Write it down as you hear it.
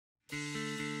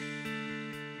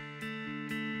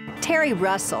Terry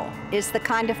Russell is the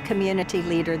kind of community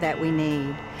leader that we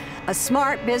need. A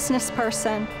smart business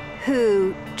person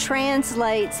who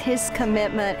translates his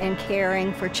commitment and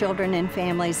caring for children and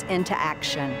families into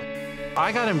action.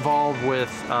 I got involved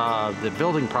with the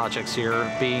building projects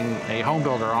here, being a home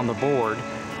builder on the board.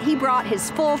 He brought his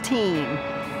full team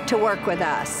to work with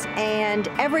us, and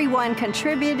everyone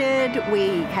contributed.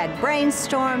 We had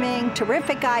brainstorming,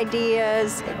 terrific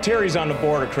ideas. Terry's on the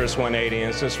board of CHRIStal 180,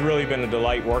 and it's really been a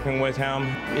delight working with him.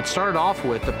 It started off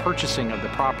with the purchasing of the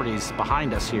properties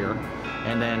behind us here,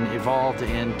 and then evolved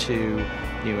into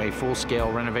a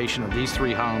full-scale renovation of these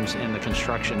 3 homes and the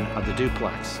construction of the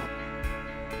duplex.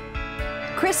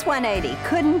 CHRIStal 180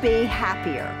 couldn't be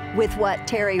happier with what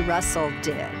Terry Russell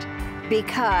did,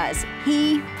 because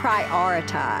he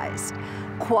prioritized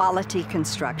quality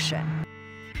construction.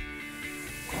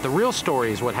 The real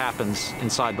story is what happens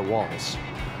inside the walls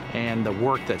and the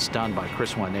work that's done by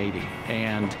CHRIStal 180.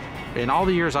 And in all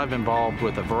the years I've been involved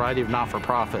with a variety of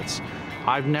not-for-profits,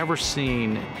 I've never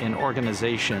seen an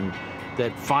organization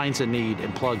that finds a need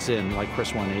and plugs in like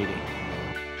CHRIStal 180.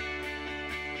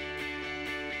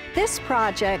 This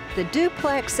project, the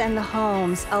duplex and the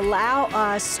homes, allow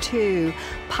us to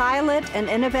pilot an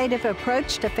innovative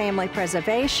approach to family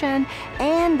preservation,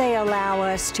 and they allow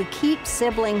us to keep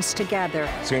siblings together.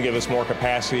 It's going to give us more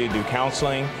capacity to do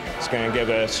counseling. It's going to give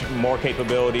us more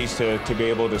capabilities to be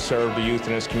able to serve the youth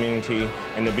in this community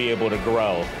and to be able to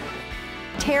grow.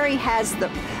 Terry has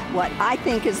what I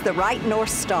think is the right North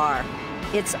Star.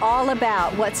 It's all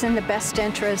about what's in the best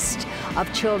interest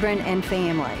of children and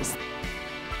families.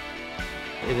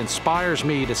 It inspires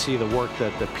me to see the work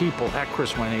that the people at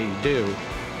CHRIStal 180 do,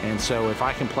 and so if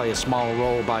I can play a small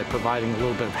role by providing a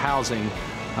little bit of housing,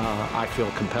 I feel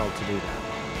compelled to do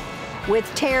that.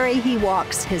 With Terry, he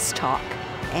walks his talk,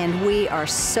 and we are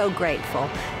so grateful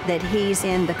that he's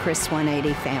in the CHRIStal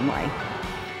 180 family.